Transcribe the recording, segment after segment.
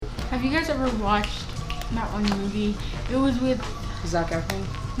Have you guys ever watched that one movie? It was with Zac Efron?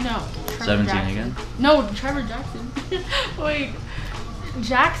 no. Trevor 17 Jackson. again? No, Trevor Jackson. Wait,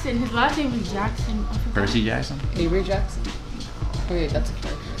 Jackson. His last name is Jackson. I forgot. Percy Jackson? Avery Jackson? Oh, wait, that's a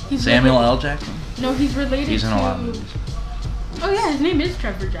character. He's Samuel related- L. Jackson? No, he's related He's in to. a lot of movies. Oh yeah, his name is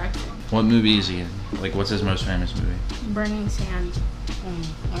Trevor Jackson. What movie is he in? Like, what's his most famous movie? Burning Sand.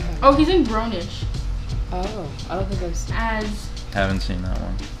 I haven't. Oh, he's in Grownish Oh, I don't think I've seen as. Haven't seen that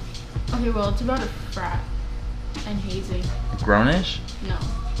one. Okay, well, it's about a frat and hazing. Grownish? No.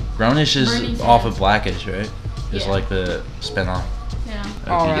 Grownish Burning is off Sand. of Blackish, right? It's Yeah. like the spinoff. Yeah.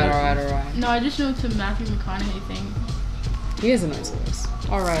 Alright. No, I just know it's a Matthew McConaughey thing. He has a nice voice.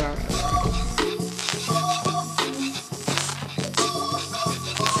 Alright.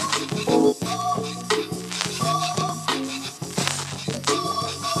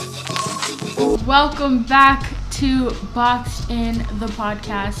 Welcome back to Boxed In, the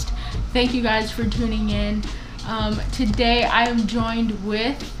podcast. Thank you guys for tuning in. Today I am joined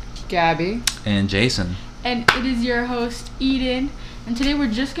with, Gabby. And Jason. and it is your host, Eden. And today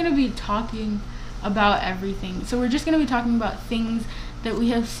we're just going to be talking about everything. So we're just going to be talking about things that we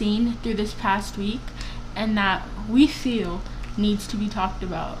have seen through this past week and that we feel needs to be talked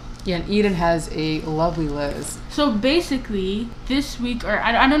about. Yeah, and Eden has a lovely list. So basically, this week, or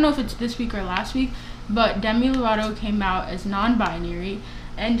I don't know if it's this week or last week, but Demi Lovato came out as non-binary,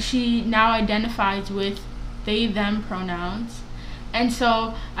 and she now identifies with they, them pronouns. And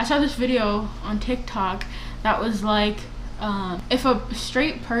so I saw this video on TikTok that was like, if a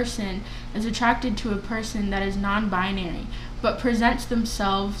straight person is attracted to a person that is non-binary, but presents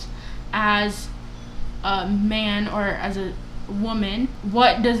themselves as a man or as a woman,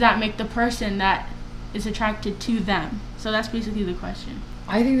 what does that make the person that is attracted to them? So that's basically the question.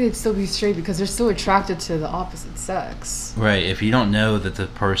 I think they'd still be straight because they're still attracted to the opposite sex. Right, if you don't know that the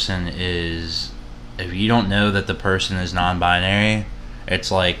person is non-binary,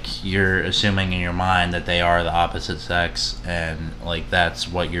 it's like you're assuming in your mind that they are the opposite sex, and like that's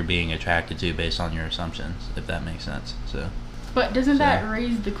what you're being attracted to based on your assumptions, if that makes sense. So But doesn't that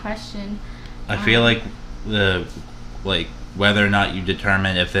raise the question? I feel like whether or not you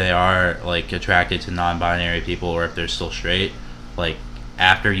determine if they are like attracted to non-binary people or if they're still straight, like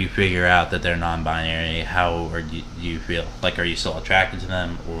after you figure out that they're non-binary, do you feel? Like, are you still attracted to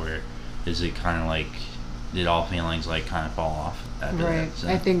them, or is it kind of like did all feelings like kind of fall off after Right. that? So.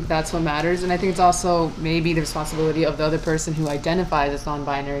 I think that's what matters, and I think it's also maybe the responsibility of the other person who identifies as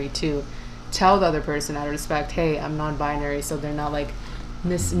non-binary to tell the other person out of respect, hey, I'm non-binary, so they're not like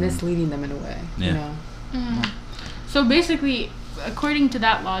misleading them in a way. Yeah. You know. Mm-hmm. So basically, according to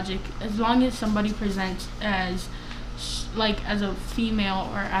that logic, as long as somebody presents as as a female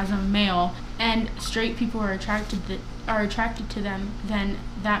or as a male, and straight people are attracted to them, then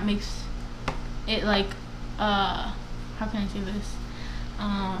that makes it like how can I say this?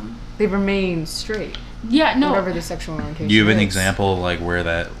 They remain straight. Yeah, no. Whatever the sexual orientation. Do you have an is. example like where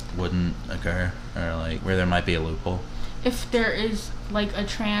that wouldn't occur, or like where there might be a loophole? If there is like a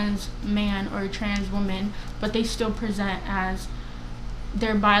trans man or a trans woman, but they still present as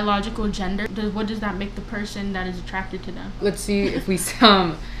their biological gender, what does that make the person that is attracted to them? Let's see if we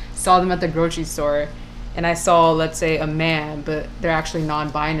saw them at the grocery store, and I saw, let's say, a man, but they're actually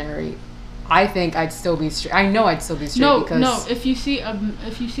non-binary. I think I'd still be straight. I know I'd still be straight because No. If you see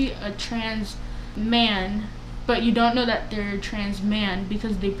a trans man, but you don't know that they're a trans man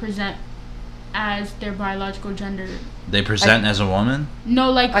because they present as their biological gender. They present as a woman?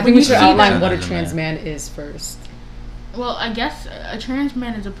 No, like I when think we you should see outline them. what a As a trans man. man is first. Well, I guess a trans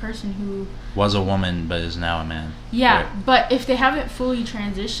man is a person who. Was a woman but is now a man. Yeah, Right. but if they haven't fully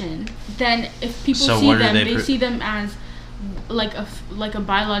transitioned, then if people So see what are them, they they pre- see them as like a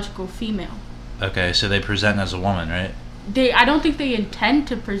biological female. Okay, so they present as a woman, right? I don't think they intend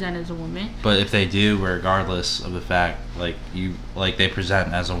to present as a woman. But if they do, regardless of the fact, they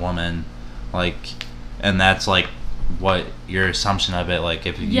present as a woman, and that's like what your assumption of it, like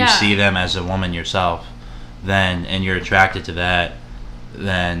if you Yeah. see them as a woman yourself, then and you're attracted to that,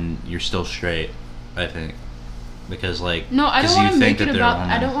 then you're still straight, I think, because No, I don't want to make it they're a about.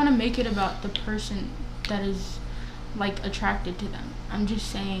 woman. I don't want to make it about the person that is like attracted to them. I'm just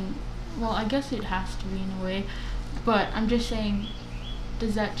saying. Well, I guess it has to be in a way, but I'm just saying.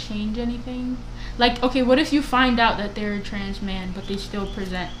 Does that change anything? Like, okay, what if you find out that they're a trans man, but they still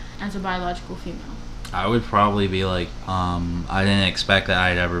present as a biological female? I would probably be like, I didn't expect that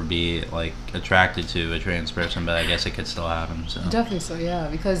I'd ever be like attracted to a trans person, but I guess it could still happen. So Definitely so, yeah.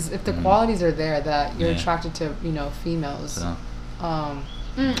 Because if the qualities are there that you're Yeah. attracted to, females. So,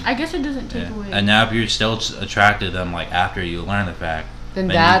 I guess it doesn't take yeah. away. And now if you're still attracted to them, like after you learn the fact, Then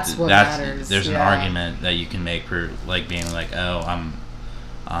that's what matters. There's an yeah. argument that you can make for like being like, oh,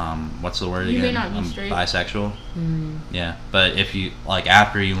 what's the word You again? may not be I'm straight. bisexual. Mm. Yeah, but if you like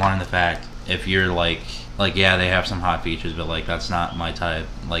after you learn the fact, if you're like yeah, they have some hot features, but like that's not my type.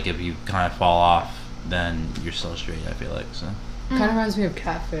 Like if you kind of fall off, then you're still straight. I feel like so. Kind of reminds me of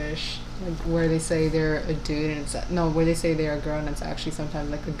Catfish, like where they say they're a dude and it's where they say they're a girl and it's actually sometimes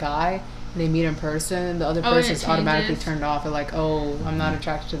like a guy. And they meet in person, the other Oh, and person it is automatically changes. turned off. They're like, oh, I'm not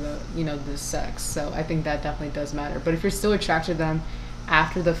attracted to this sex. So I think that definitely does matter. But if you're still attracted to them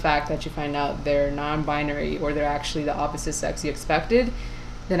after the fact that you find out they're non-binary or they're actually the opposite sex you expected,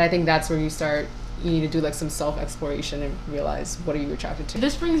 then I think that's where you need to do like some self-exploration and realize what are you attracted to.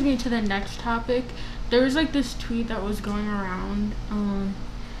 This brings me to the next topic. There was like this tweet that was going around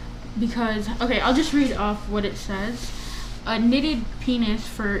because, okay, I'll just read off what it says. A knitted penis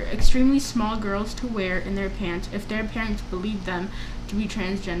for extremely small girls to wear in their pants if their parents believe them to be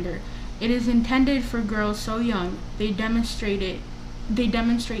transgender. It is intended for girls so young they demonstrate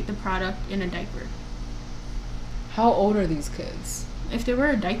the product in a diaper. How old are these kids? If they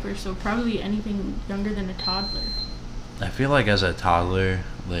wear a diaper, so probably anything younger than a toddler. I feel like as a toddler,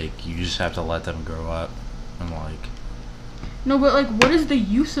 like you just have to let them grow up and like. No, but like, what is the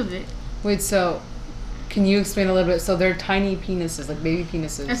use of it? Wait, so can you explain a little bit? So they're tiny penises, like baby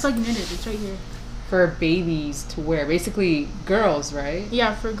penises. It's like knitted. It's right here. For babies to wear. Basically, girls, right?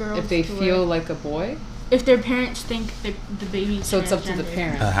 Yeah, for girls. If they to feel wear. like a boy? If their parents think that the baby's So it's up to the transgender.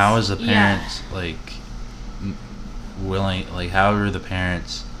 parents. How is the Yeah. parents like willing? Like, how are the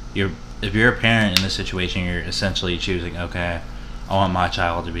parents? If you're a parent in this situation, you're essentially choosing. Okay, I want my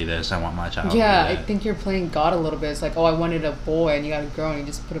child to be this. I want my child. Yeah, to be I that. think you're playing God a little bit. It's like, oh, I wanted a boy, and you got a girl, and you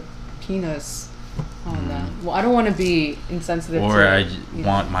just put a penis on that. Well, I don't want to be insensitive. Or to, I you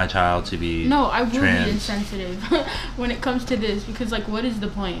want know. my child to be. No, I will trans. be insensitive when it comes to this because, like, what is the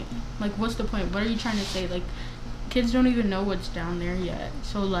point? Like, what's the point? What are you trying to say? Like, kids don't even know what's down there yet.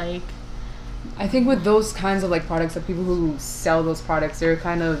 So, like, I think with those kinds of like products, the people who sell those products, they're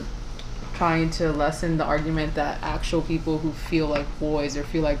kind of trying to lessen the argument that actual people who feel like boys or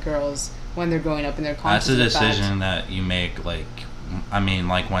feel like girls when they're growing up and they're conscious That's a of the fact. decision that you make. Like, I mean,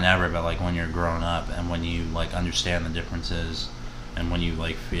 like whenever, but like when you're grown up and when you like understand the differences, and when you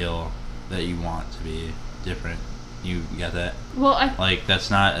like feel that you want to be different. You get that? well, I Like,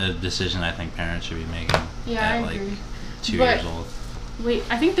 that's not a decision I think parents should be making yeah, at I like agree. 2 But- years old. Wait,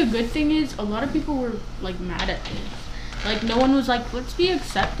 I think the good thing is a lot of people were like mad at this. Like, no one was like, let's be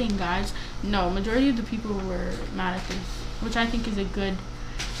accepting, guys. No, majority of the people were mad at this, which I think is a good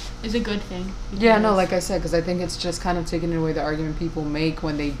thing. Yeah, no, because- like I said, because I think it's just kind of taking away the argument people make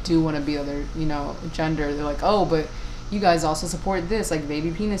when they do want to be other, gender. They're like, oh, but you guys also support this, like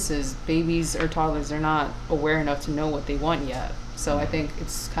baby penises. Babies or toddlers, they're not aware enough to know what they want yet. So I think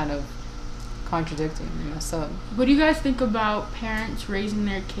it's kind of contradicting and messed up. What do you guys think about parents raising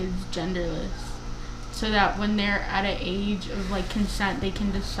their kids genderless, so that when they're at an age of like consent, they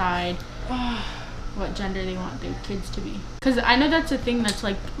can decide what gender they want their kids to be? Because I know that's a thing that's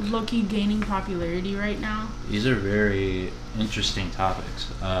like low-key gaining popularity right now. These are very interesting topics.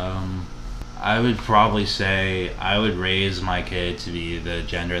 I would probably say I would raise my kid to be the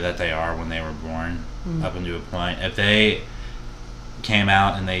gender that they are when they were born, up into a point. If they came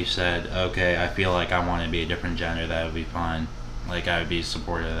out and they said, okay, I feel like I want to be a different gender, that would be fine. Like, I would be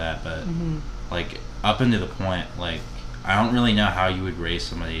supportive of that. But, like, up into the point, like, I don't really know how you would raise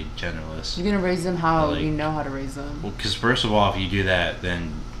somebody genderless. You're gonna raise them how Like- you know how to raise them. Well, because first of all, if you do that,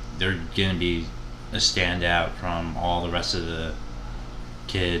 then they're going to be a standout from all the rest of the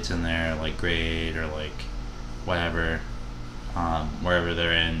kids in their like grade or like whatever, wherever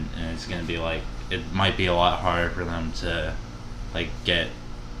they're in, and it's going to be like, it might be a lot harder for them to like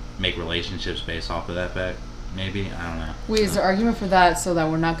make relationships based off of that fact. Maybe, I don't know. Wait, is the argument for that so that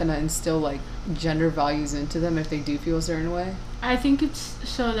we're not gonna instill like gender values into them if they do feel a certain way? I think it's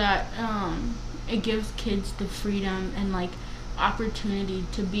so that it gives kids the freedom and like opportunity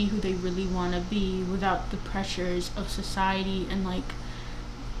to be who they really want to be without the pressures of society and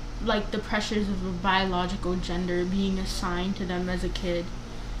like the pressures of a biological gender being assigned to them as a kid.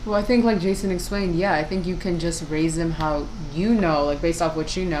 Well, I think like Jason explained, yeah, I think you can just raise them how you know, like based off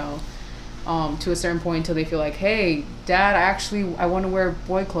what you know, to a certain point until they feel like, hey, Dad, I want to wear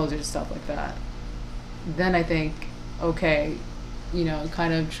boy clothes or stuff like that. Then I think, okay,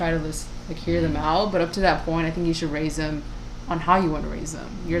 kind of try to like hear them out. But up to that point, I think you should raise them on how you want to raise them.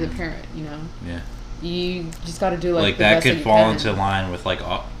 You're the parent, Yeah. You just got to do like the that best could you fall can. into line with like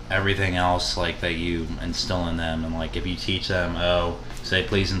everything else like that you instill in them, and like if you teach them, say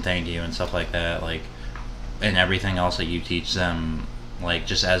please and thank you and stuff like that, like, and everything else that you teach them like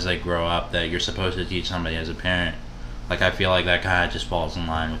just as they grow up that you're supposed to teach somebody as a parent. Like I feel like that kind of just falls in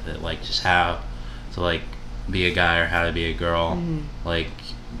line with it, like just how to like be a guy or how to be a girl, like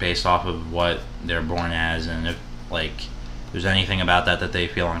based off of what they're born as, and if like there's anything about that they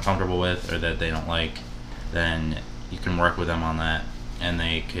feel uncomfortable with or that they don't like, then you can work with them on that, and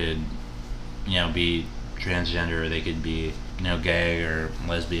they could, you know, be transgender, or they could be, you know, gay or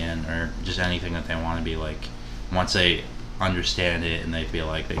lesbian or just anything that they want to be, like once they understand it and they feel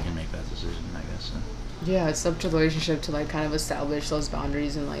like they can make that decision, I guess. Yeah, it's up to the relationship to like kind of establish those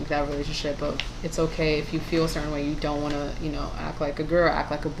boundaries, and like that relationship of it's okay if you feel a certain way, you don't want to, you know, act like a girl, act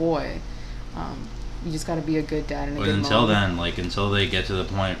like a boy. You just got to be a good dad and a But good until mom. then, like until they get to the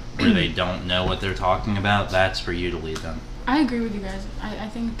point where they don't know what they're talking about, that's for you to lead them. I agree with you guys. I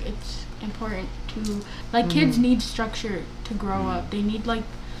think it's important to, like, kids need structure to grow up. They need, like,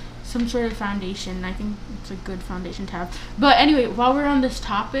 some sort of foundation. I think it's a good foundation to have. But anyway, while we're on this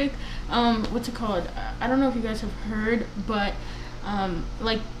topic, what's it called? I don't know if you guys have heard, but,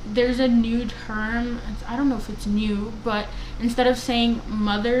 like, there's a new term. I don't know if it's new, but instead of saying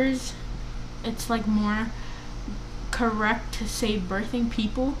mothers, it's, like, more correct to say birthing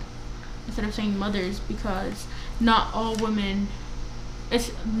people instead of saying mothers, because not all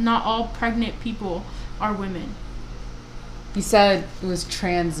pregnant people are women. You said it was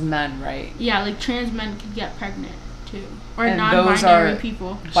trans men, right? Yeah, like trans men can get pregnant too, or And those non-binary are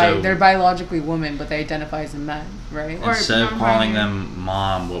people. So- They're biologically women, but they identify as men, right? Or Instead of calling non-binary. them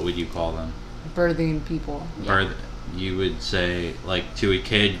mom, what would you call them? Birthing people. Birth. You would say, like, to a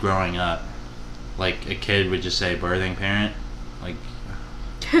kid growing up, like a kid would just say birthing parent, like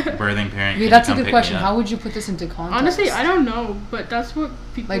birthing parent. Okay, can that's you a come good pick question. me up? How would you put this into context? Honestly, I don't know, but that's what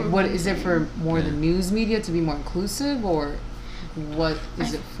people. Like, what is it for? More Yeah. the news media to be more inclusive, or what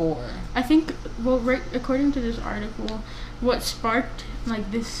is it for? I think, well, right, according to this article, what sparked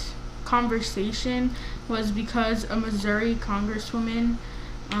like this conversation was because a Missouri congresswoman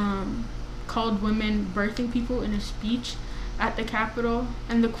called women birthing people in a speech at the Capitol,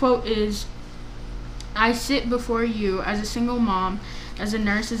 and the quote is, "I sit before you as a single mom, as a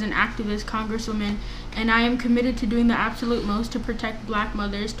nurse, as an activist, congresswoman, and I am committed to doing the absolute most to protect black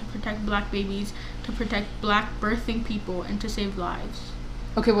mothers, to protect black babies, to protect black birthing people, and to save lives."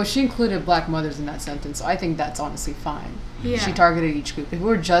 Okay, well, she included black mothers in that sentence, so I think that's honestly fine. Yeah. She targeted each group. If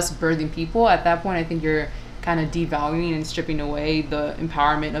we're just birthing people, at that point, I think you're kind of devaluing and stripping away the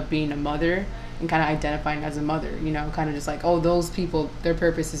empowerment of being a mother and kind of identifying as a mother, you know, kind of just like, oh, those people, their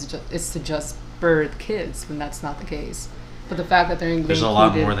purpose is to just birth kids, when that's not the case. But the fact that they're included... There's a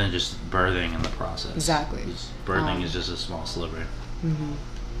lot more than just birthing in the process. Exactly. Birthing is just a small sliver.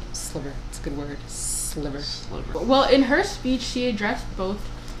 Sliver. It's a good word. Sliver. Sliver. Well, in her speech, she addressed both,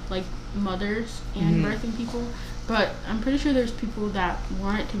 like, mothers and birthing people, but I'm pretty sure there's people that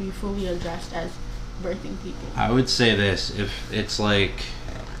want it to be fully addressed as birthing people. I would say this, if it's like,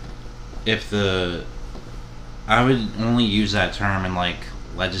 I would only use that term in like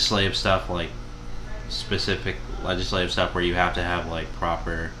legislative stuff, like specific legislative stuff where you have to have like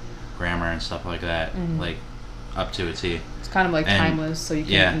proper grammar and stuff like that, like up to a T. It's kind of like And- timeless, so you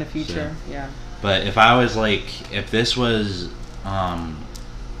can yeah, in the future. so- Yeah. But if I was like, if this was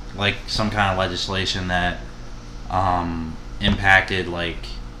like some kind of legislation that impacted like,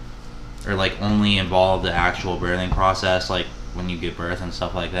 or like only involved the actual birthing process, like when you give birth and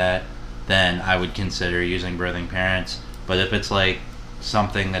stuff like that, then I would consider using birthing parents. But if it's like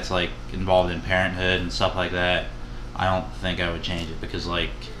something that's like involved in parenthood and stuff like that, I don't think I would change it, because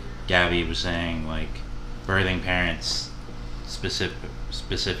like Gabby was saying, like birthing parents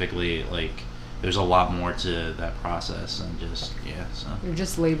specifically, like there's a lot more to that process than just so. You're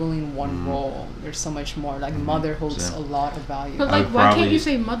just labeling one role. There's so much more. Like, mother holds So- a lot of value. But I like, would why can't probably- you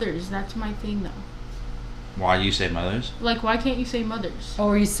say mothers? That's my thing, though. Why do you say mothers? Like, why can't you say mothers? Oh,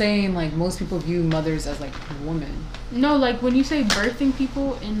 are you saying, like, most people view mothers as, like, women? No, like, when you say birthing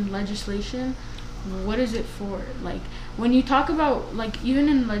people in legislation, what is it for? Like, when you talk about, like, even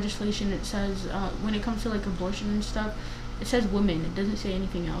in legislation, it says, when it comes to, like, abortion and stuff, it says women. It doesn't say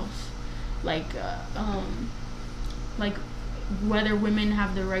anything else. Like whether women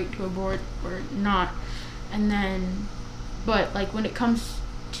have the right to abort or not. And then, but, like, when it comes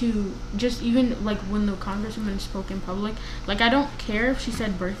to just even, like, when the congresswoman spoke in public, like, I don't care if she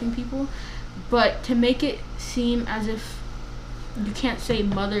said birthing people, but to make it seem as if you can't say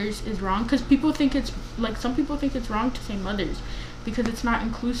mothers is wrong, because people think it's, like, some people think it's wrong to say mothers because it's not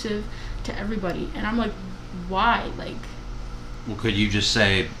inclusive to everybody. And I'm like, why? Like, Well, could you just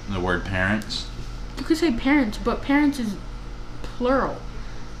say the word parents? you could say parents, but parents is plural.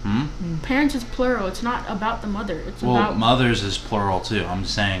 Parents is plural. It's not about the mother. It's Well, about mothers is plural too. I'm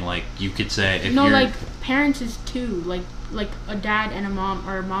saying like you could say if no, you're like parents is two. Like a dad and a mom,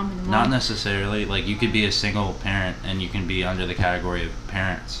 or a mom and a mom. not necessarily like you could be a single parent and you can be under the category of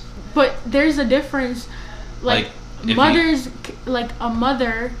parents. But there's a difference. Like if mothers, like a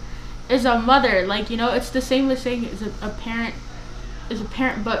mother is a mother. Like, you know, it's the same as saying is a parent is a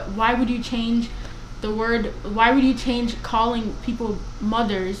parent. But why would you change the word? Why would you change calling people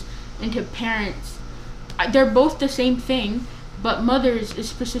mothers into parents? They're both the same thing, but mothers is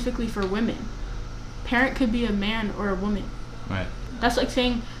specifically for women. Parent could be a man or a woman. Right. That's like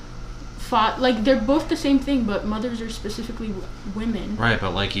saying, like they're both the same thing, but mothers are specifically women. Right,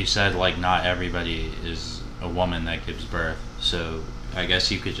 but like you said, like not everybody is a woman that gives birth. So I guess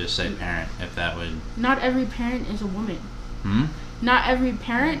you could just say parent if that would. Not every parent is a woman. Hmm. Not every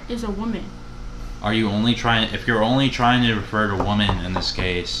parent is a woman. Are you only trying? If you're only trying to refer to woman in this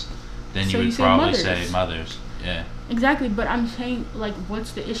case, then So you you would say probably mothers. say mothers. Yeah. Exactly, but I'm saying, like,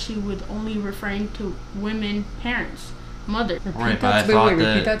 what's the issue with only referring to women parents, mother? Right, but I Wait, thought repeat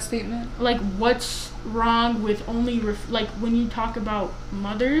that. that statement. Like, what's wrong with only like when you talk about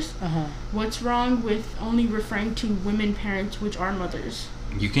mothers? What's wrong with only referring to women parents, which are mothers?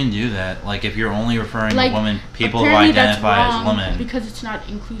 You can do that. Like if you're only referring Like, to women, people who apparently that's identify as wrong women. because it's not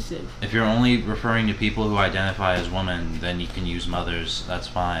inclusive. If you're only referring to people who identify as women, then you can use mothers. That's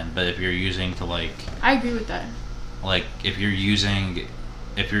fine. But if you're using to like I agree with that.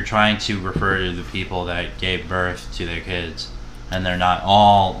 if you're trying to refer to the people that gave birth to their kids, and they're not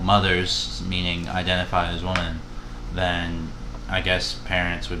all mothers, meaning identify as women, then I guess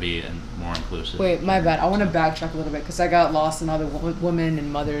parents would be more inclusive. Wait, my bad. I want to backtrack a little bit because I got lost in all the women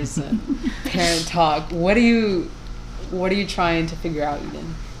and mothers and parent talk. What are you trying to figure out,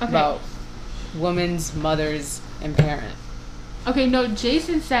 Eden, about women's, mothers, and parent? Okay, no,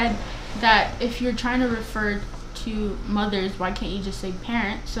 Jason said that if you're trying to refer to mothers, why can't you just say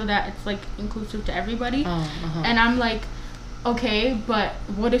parent so that it's like inclusive to everybody? And I'm like, okay, but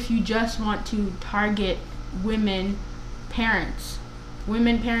what if you just want to target women parents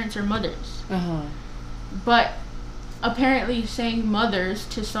or mothers? But apparently saying mothers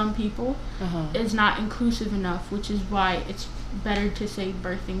to some people is not inclusive enough, which is why it's better to say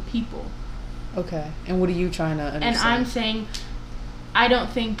birthing people. Okay, and what are you trying to understand? And I'm saying I don't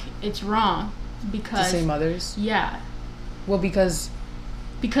think it's wrong because to say mothers. Yeah, Well, because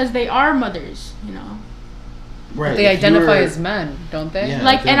they are mothers, you know. Right. they if identify you're- as men, don't they? Yeah.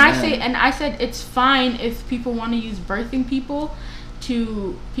 Like, they're and I men. said it's fine if people want to use birthing people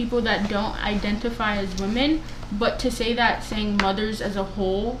to people that don't identify as women, but to say that saying mothers as a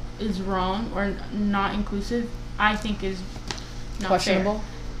whole is wrong or not inclusive, I think is not Questionable. fair.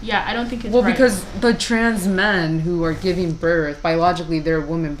 Yeah, I don't think it's Well, right. because the trans men who are giving birth, biologically they're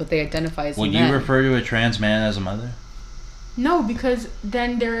women, but they identify as Would men. you refer to a trans man as a mother? no, because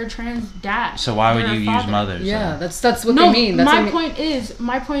then they're a trans dad. So why would They're a you use father. mothers? Yeah, then? that's what No, they mean. That's my what I mean.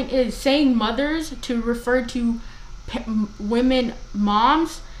 my point is saying mothers to refer to women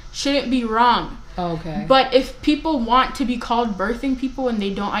moms shouldn't be wrong. Oh, okay. But if people want to be called birthing people and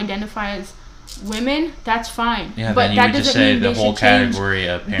they don't identify as women, that's fine. Yeah, but then you that would just doesn't say mean the they whole should change category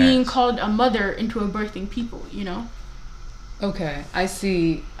of being parents. called a mother into a birthing people, you know? Okay, I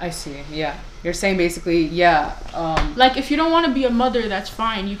see. Yeah, you're saying basically, yeah. Like, if you don't want to be a mother, that's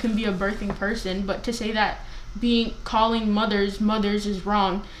fine. You can be a birthing person, but to say that calling mothers is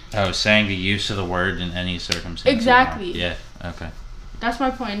wrong. Oh, saying the use of the word in any circumstance. is Exactly. wrong. Yeah. Okay. That's my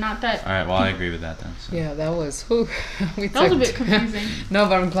point, not that. All right. Well, I agree with that then. So. Yeah, that was. Whew, That was a bit confusing. No,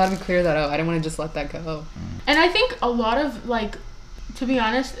 but I'm glad we cleared that out. I didn't want to just let that go. And I think a lot of, like, to be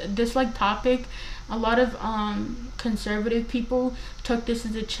honest, this, like, topic, a lot of conservative people took this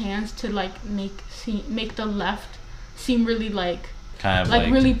as a chance to, like, make the left seem really, like, Kind of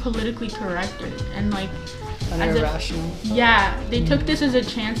like really politically correct and like Kind as of if- irrational. yeah, they took this as a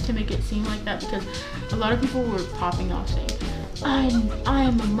chance to make it seem like that because a lot of people were popping off saying I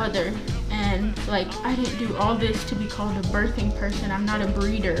am a mother and like I didn't do all this to be called a birthing person. I'm not a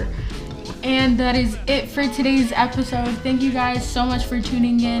breeder. And that is it for today's episode. Thank you guys so much for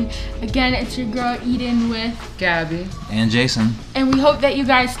tuning in. Again, it's your girl Eden with Gabby. And Jason. and we hope that you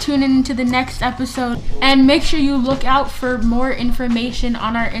guys tune in to the next episode. And make sure you look out for more information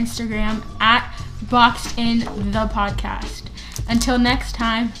on our Instagram at BoxedInThePodcast. Until next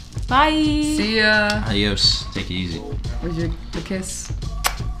time, bye. See ya. Adios. Take it easy. Where's the kiss?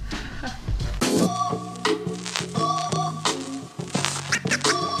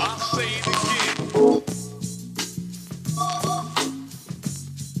 I say